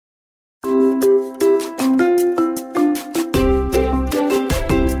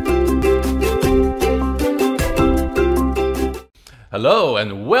Hello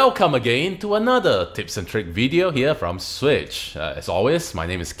and welcome again to another tips and trick video here from Switch. As always, my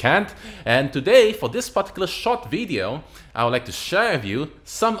name is Kent, and today for this particular short video, I would like to share with you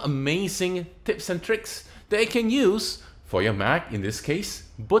some amazing tips and tricks that you can use for your Mac, in this case,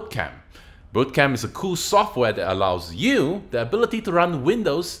 Bootcamp. Bootcamp is a cool software that allows you the ability to run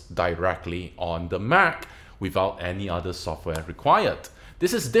Windows directly on the Mac without any other software required.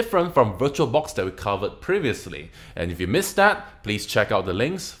 This is different from VirtualBox that we covered previously, and if you missed that, please check out the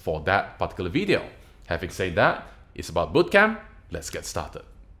links for that particular video. Having said that, it's about Bootcamp. Let's get started.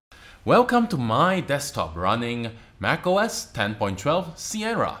 Welcome to my desktop running macOS 10.12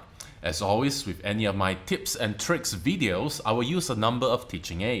 Sierra. As always, with any of my tips and tricks videos, I will use a number of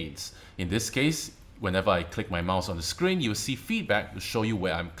teaching aids. In this case, whenever I click my mouse on the screen, you will see feedback to show you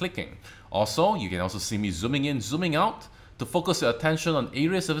where I'm clicking. Also, you can also see me zooming in, zooming out, to focus your attention on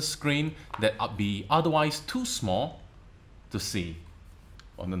areas of the screen that would be otherwise too small to see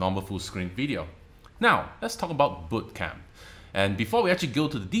on the normal full screen video. Now, let's talk about Bootcamp. And before we actually go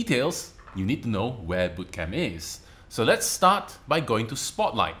to the details, you need to know where Bootcamp is. So let's start by going to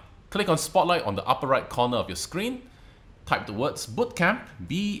Spotlight. Click on Spotlight on the upper right corner of your screen. Type the words Bootcamp,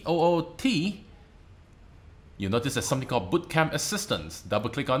 B-O-O-T. You'll notice there's something called Bootcamp Assistant.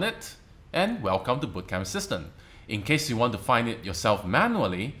 Double click on it and welcome to Bootcamp Assistant. In case you want to find it yourself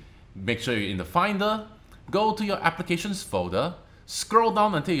manually, make sure you're in the Finder, go to your Applications folder, scroll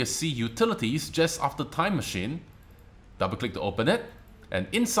down until you see Utilities just after Time Machine, double click to open it, and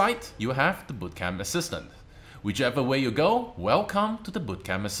inside you have the Bootcamp Assistant. Whichever way you go, welcome to the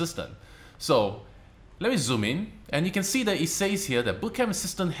Bootcamp Assistant. So let me zoom in, and you can see that it says here that Bootcamp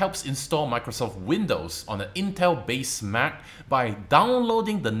Assistant helps install Microsoft Windows on an Intel-based Mac by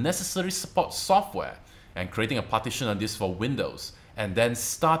downloading the necessary support software and creating a partition on this for Windows, and then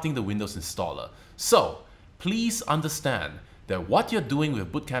starting the Windows installer. So please understand that what you're doing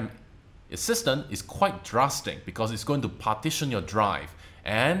with Bootcamp Assistant is quite drastic because it's going to partition your drive.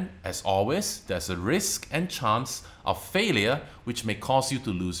 And as always, there's a risk and chance of failure which may cause you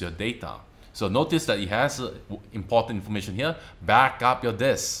to lose your data. So notice that it has important information here, back up your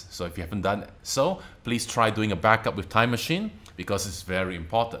disk. So if you haven't done so, please try doing a backup with Time Machine because it's very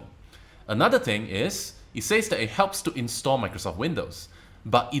important. Another thing is, it says that it helps to install Microsoft Windows,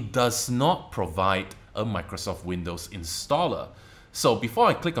 but it does not provide a Microsoft Windows installer. So before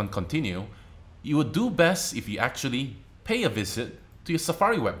I click on continue, you would do best if you actually pay a visit to your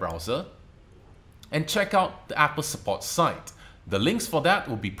Safari web browser and check out the Apple support site. The links for that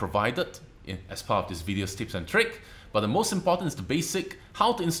will be provided as part of this video's tips and trick, but the most important is the basic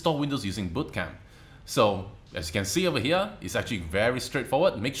how to install Windows using Bootcamp. So as you can see over here, it's actually very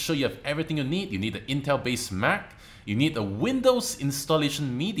straightforward. Make sure you have everything you need. You need an Intel-based Mac. You need a Windows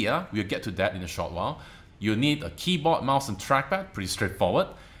installation media. We'll get to that in a short while. You need a keyboard, mouse, and trackpad. Pretty straightforward.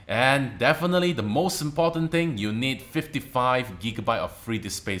 And definitely the most important thing, you need 55 GB of free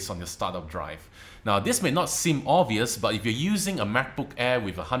disk space on your startup drive. Now, this may not seem obvious, but if you're using a MacBook Air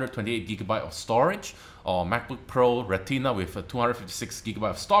with 128 GB of storage, or MacBook Pro Retina with a 256 GB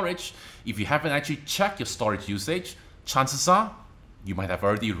of storage, if you haven't actually checked your storage usage, chances are you might have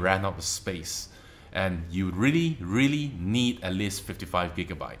already ran out of space. And you really need at least 55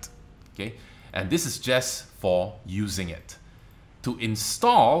 GB. Okay? And this is just for using it. To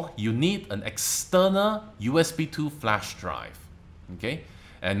install, you need an external USB 2 flash drive. Okay?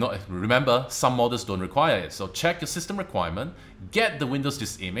 And remember, some models don't require it. So check your system requirement, get the Windows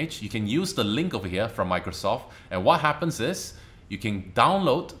disk image. You can use the link over here from Microsoft. And what happens is you can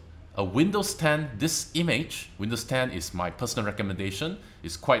download a Windows 10 disk image. Windows 10 is my personal recommendation.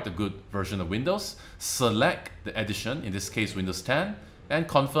 It's quite a good version of Windows. Select the edition, in this case Windows 10, and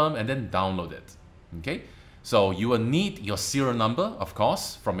confirm and then download it. Okay? So you will need your serial number, of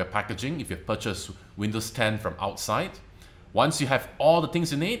course, from your packaging if you've purchased Windows 10 from outside. Once you have all the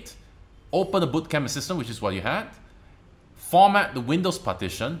things you need, open the Bootcamp Assistant, which is what you had. Format the Windows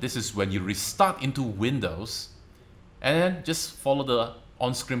partition. This is when you restart into Windows. And then just follow the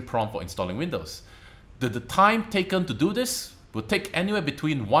on-screen prompt for installing Windows. The time taken to do this will take anywhere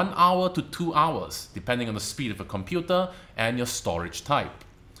between 1 hour to 2 hours, depending on the speed of a computer and your storage type.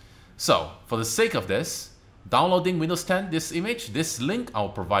 So, for the sake of this, downloading Windows 10, this image, this link, I'll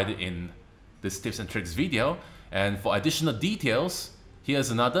provide it in this tips and tricks video. And for additional details,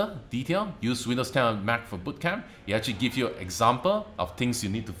 here's another detail. Use Windows 10 on Mac for Bootcamp. It actually gives you an example of things you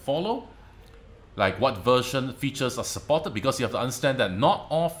need to follow, like what version features are supported, because you have to understand that not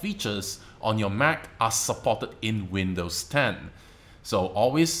all features on your Mac are supported in Windows 10. So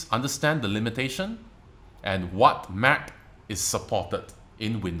always understand the limitation and what Mac is supported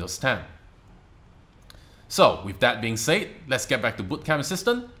in Windows 10. So with that being said, let's get back to Bootcamp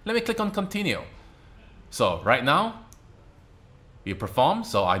Assistant. Let me click on continue. So right now, we perform.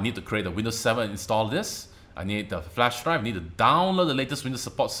 So I need to create a Windows 7 and install this. I need the flash drive, I need to download the latest Windows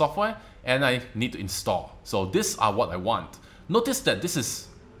support software, and I need to install. So these are what I want. Notice that this is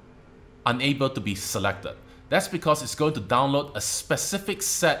unable to be selected. That's because it's going to download a specific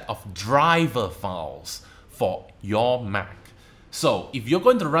set of driver files for your Mac. So if you're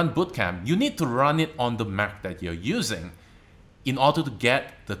going to run Bootcamp, you need to run it on the Mac that you're using in order to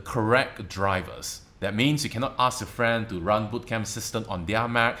get the correct drivers. That means you cannot ask your friend to run Bootcamp Assistant on their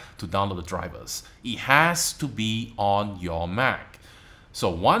Mac to download the drivers. It has to be on your Mac. So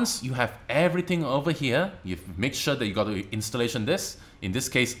once you have everything over here, you make sure that you got the installation disk. In this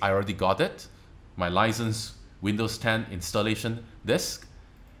case, I already got it. My licensed Windows 10 installation disk.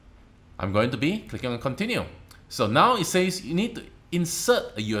 I'm going to be clicking on continue. So now it says you need to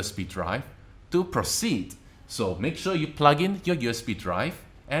insert a USB drive to proceed. So make sure you plug in your USB drive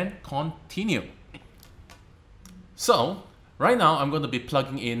and continue. So right now I'm going to be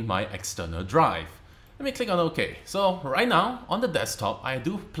plugging in my external drive. Let me click on OK. So right now on the desktop, I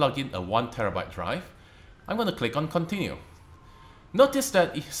do plug in a 1 TB drive. I'm going to click on continue. Notice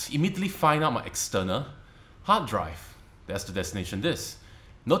that it's immediately find out my external hard drive. That's the destination disk.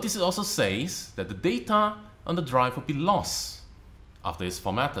 Notice it also says that the data on the drive will be lost after it's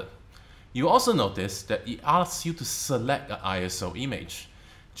formatted. You also notice that it asks you to select an ISO image.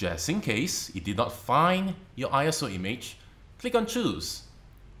 Just in case it did not find your ISO image, click on choose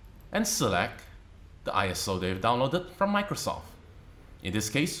and select the ISO that you've downloaded from Microsoft. In this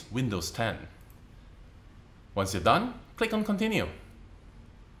case, Windows 10. Once you're done, click on continue.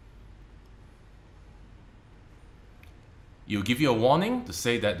 It'll give you a warning to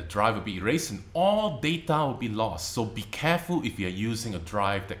say that the drive will be erased and all data will be lost. So be careful if you're using a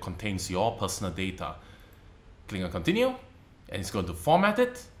drive that contains your personal data. Click on continue and it's going to format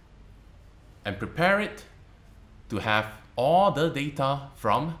it and prepare it to have all the data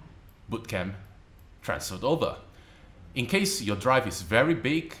from Bootcamp transferred over. In case your drive is very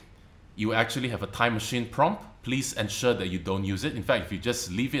big, you actually have a time machine prompt. Please ensure that you don't use it. In fact, if you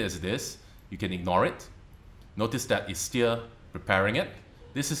just leave it as it is, you can ignore it. Notice that it's still preparing it.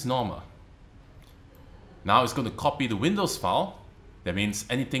 This is normal. Now it's going to copy the Windows file. That means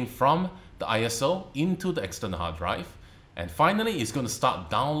anything from the ISO into the external hard drive. And finally, it's going to start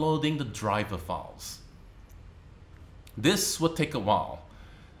downloading the driver files. This will take a while.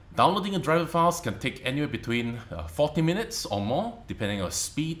 Downloading the driver files can take anywhere between 40 minutes or more, depending on the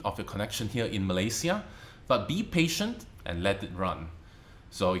speed of your connection here in Malaysia. But be patient and let it run.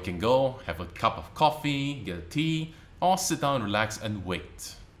 So you can go have a cup of coffee, get a tea, or sit down, relax, and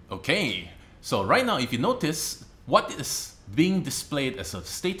wait. Okay, so right now, if you notice, what is being displayed as a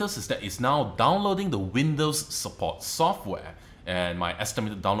status is that it's now downloading the Windows support software. And my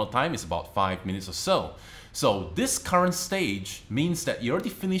estimated download time is about 5 minutes or so. So this current stage means that you already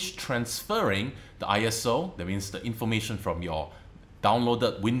finished transferring the ISO, that means the information from your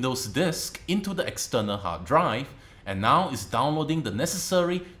downloaded Windows disk into the external hard drive, and now it's downloading the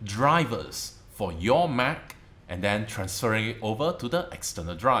necessary drivers for your Mac and then transferring it over to the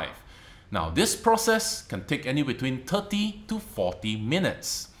external drive. Now this process can take anywhere between 30 to 40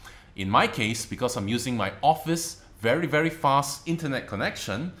 minutes. In my case, because I'm using my office very fast internet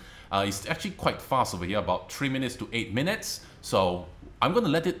connection, it's actually quite fast over here, about 3 minutes to 8 minutes. So I'm going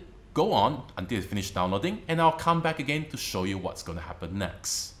to let it go on until it's finished downloading, and I'll come back again to show you what's going to happen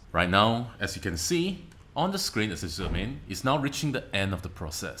next. Right now, as you can see, on the screen as I zoom in, it's now reaching the end of the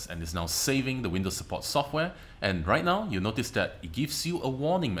process and is now saving the Windows support software. And right now, you notice that it gives you a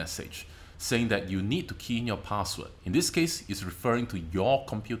warning message saying that you need to key in your password. In this case, it's referring to your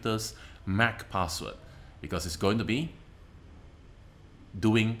computer's Mac password because it's going to be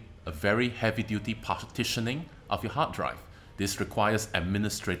doing a very heavy-duty partitioning of your hard drive. This requires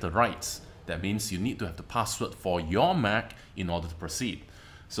administrator rights. That means you need to have the password for your Mac in order to proceed.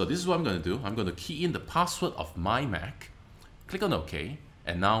 So this is what I'm going to do. I'm going to key in the password of my Mac, click on OK,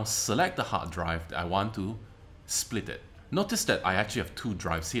 and now select the hard drive that I want to split it. Notice that I actually have 2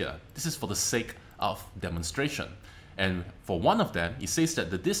 drives here. This is for the sake of demonstration. And for one of them, it says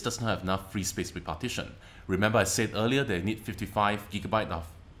that the disk does not have enough free space to be partitioned. Remember I said earlier that you need 55 GB of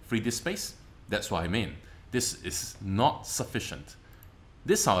free disk space? That's what I mean. This is not sufficient.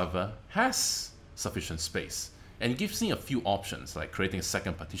 This, however, has sufficient space. And it gives me a few options, like creating a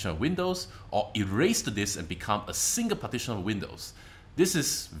second partition of Windows or erase the disk and become a single partition of Windows. This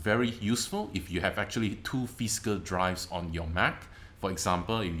is very useful if you have actually 2 physical drives on your Mac. For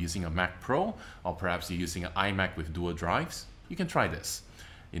example, you're using a Mac Pro, or perhaps you're using an iMac with dual drives. You can try this.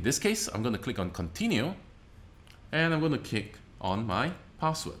 In this case, I'm going to click on Continue, and I'm going to click on my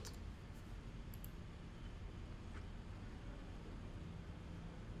password.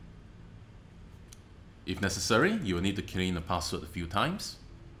 If necessary, you will need to key in the password a few times.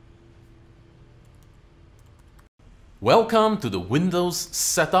 Welcome to the Windows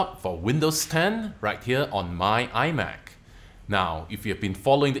setup for Windows 10 right here on my iMac. Now, if you have been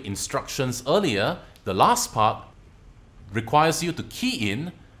following the instructions earlier, the last part requires you to key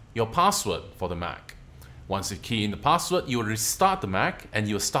in your password for the Mac. Once you key in the password, you will restart the Mac and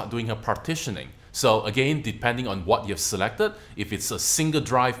you will start doing a partitioning. So again, depending on what you've selected, if it's a single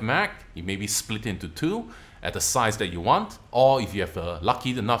drive Mac, you may be split into two at the size that you want, or if you have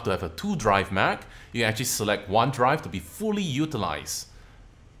lucky enough to have a 2-drive Mac, you actually select one drive to be fully utilized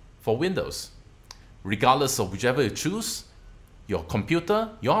for Windows. Regardless of whichever you choose, your computer,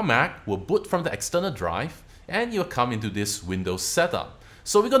 your Mac will boot from the external drive and you'll come into this Windows setup.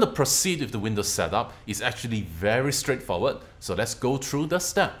 So we're going to proceed with the Windows setup. It's actually very straightforward, so let's go through the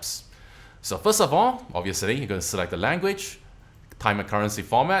steps. So first of all, obviously, you're going to select the language, time and currency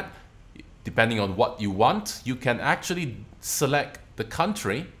format. Depending on what you want, you can actually select the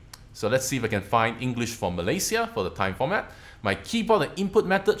country. So let's see if I can find English for Malaysia for the time format. My keyboard and input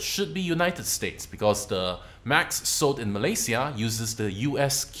method should be United States because the Macs sold in Malaysia uses the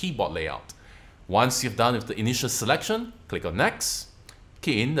US keyboard layout. Once you've done with the initial selection, click on Next,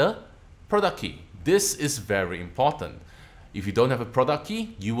 key in the product key. This is very important. If you don't have a product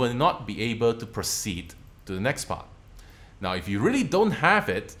key, you will not be able to proceed to the next part. Now, if you really don't have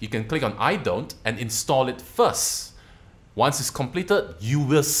it, you can click on I don't and install it first. Once it's completed, you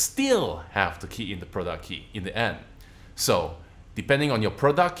will still have to key in the product key in the end. So, depending on your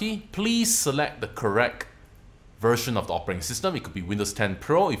product key, please select the correct version of the operating system. It could be Windows 10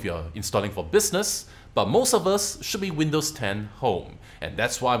 Pro if you're installing for business, but most of us should be Windows 10 Home, and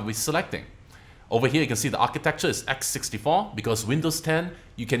that's why we're selecting. Over here, you can see the architecture is x64 because Windows 10,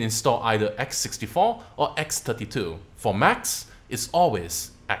 you can install either x64 or x32. For Macs, it's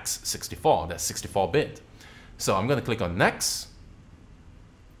always x64, that's 64-bit. So I'm going to click on Next,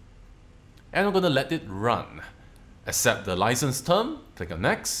 and I'm going to let it run. Accept the license term, click on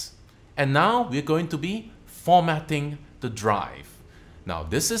Next, and now we're going to be formatting the drive. Now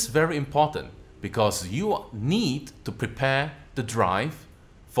this is very important because you need to prepare the drive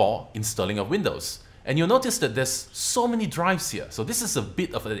for installing of Windows. And you'll notice that there's so many drives here. So this is a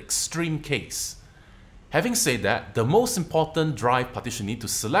bit of an extreme case. Having said that, the most important drive partition you need to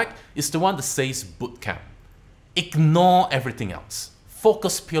select is the one that says Bootcamp. Ignore everything else.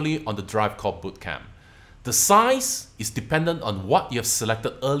 Focus purely on the drive called Bootcamp. The size is dependent on what you have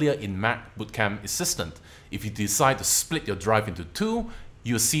selected earlier in Mac Bootcamp Assistant. If you decide to split your drive into two,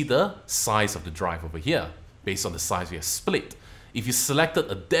 you'll see the size of the drive over here based on the size we have split. If you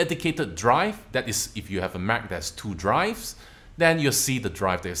selected a dedicated drive, that is if you have a Mac that has 2 drives, then you'll see the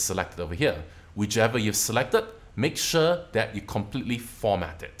drive that is selected over here. Whichever you've selected, make sure that you completely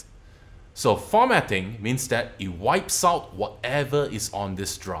format it. So formatting means that it wipes out whatever is on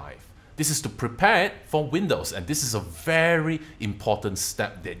this drive. This is to prepare it for Windows, and this is a very important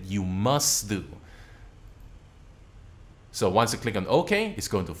step that you must do. So once you click on OK, it's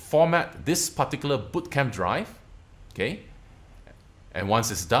going to format this particular Bootcamp drive. Okay. And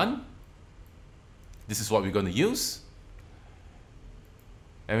once it's done, this is what we're going to use.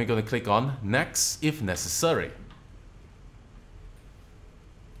 And we're going to click on Next if necessary.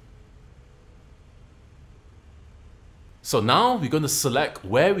 So now we're going to select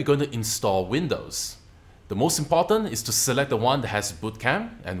where we're going to install Windows. The most important is to select the one that has Bootcamp.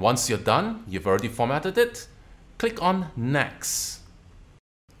 And once you're done, you've already formatted it, click on Next.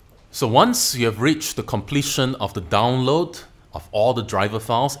 So once you have reached the completion of the download of all the driver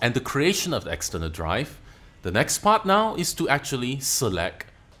files and the creation of the external drive, the next part now is to actually select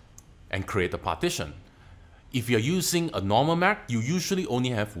and create a partition. If you're using a normal Mac, you usually only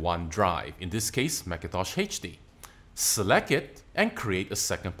have one drive, in this case Macintosh HD. Select it and create a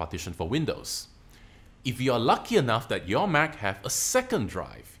second partition for Windows. If you are lucky enough that your Mac have a second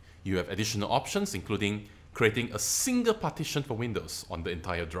drive, you have additional options including creating a single partition for Windows on the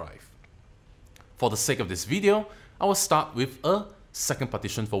entire drive. For the sake of this video, I will start with a second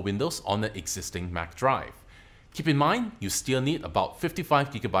partition for Windows on the existing Mac drive. Keep in mind, you still need about 55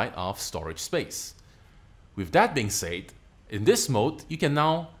 GB of storage space. With that being said, in this mode, you can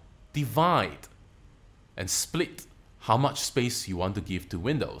now divide and split how much space you want to give to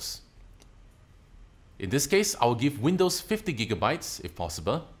Windows. In this case, I will give Windows 50 GB if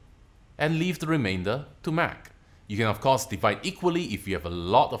possible, and leave the remainder to Mac. You can of course divide equally if you have a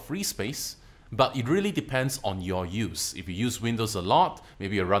lot of free space, But it really depends on your use. If you use Windows a lot,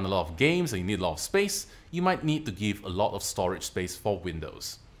 maybe you run a lot of games and you need a lot of space, you might need to give a lot of storage space for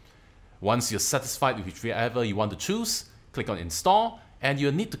Windows. Once you're satisfied with whichever you want to choose, click on Install, and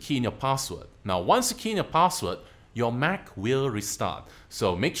you'll need to key in your password. Now, once you key in your password, your Mac will restart.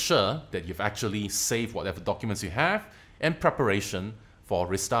 So make sure that you've actually saved whatever documents you have in preparation for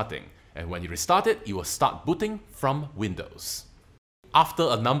restarting. And when you restart it, you will start booting from Windows. After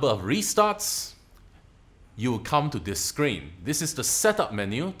a number of restarts, you will come to this screen. This is the setup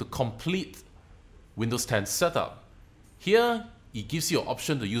menu to complete Windows 10 setup. Here, it gives you an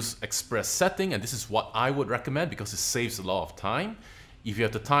option to use Express Setting, and this is what I would recommend because it saves a lot of time. If you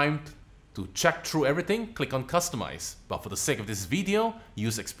have the time to check through everything, click on Customize. But for the sake of this video,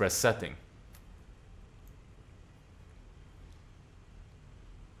 use Express Setting.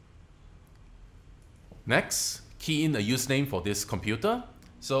 Next, key in a username for this computer.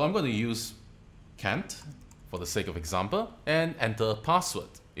 So I'm going to use Kant for the sake of example and enter a password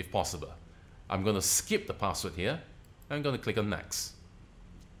if possible. I'm going to skip the password here. I'm going to click on Next.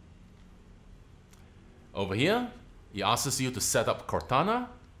 Over here, it asks you to set up Cortana.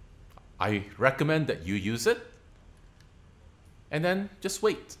 I recommend that you use it. And then just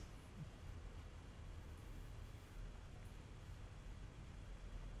wait.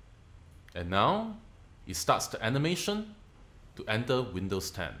 And now, it starts the animation to enter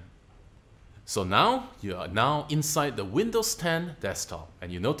Windows 10. So now, you are now inside the Windows 10 desktop. And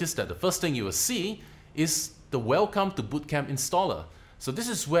you notice that the first thing you will see is the Welcome to Bootcamp installer. So this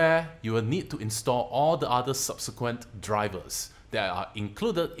is where you will need to install all the other subsequent drivers that are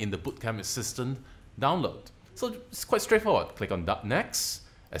included in the Bootcamp Assistant download. So it's quite straightforward. Click on Next,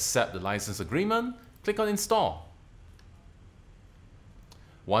 accept the license agreement, click on Install.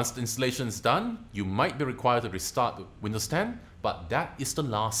 Once the installation is done, you might be required to restart Windows 10, but that is the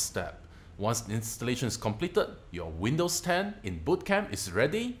last step. Once the installation is completed, your Windows 10 in Bootcamp is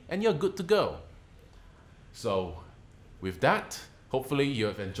ready and you're good to go. So with that, hopefully you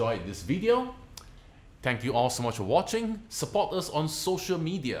have enjoyed this video. Thank you all so much for watching. Support us on social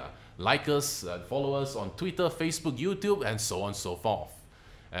media. Like us, follow us on Twitter, Facebook, YouTube, and so on and so forth.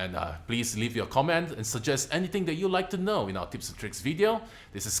 And please leave your comment and suggest anything that you'd like to know in our tips and tricks video.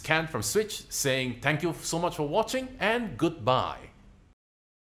 This is Ken from Switch saying thank you so much for watching and goodbye.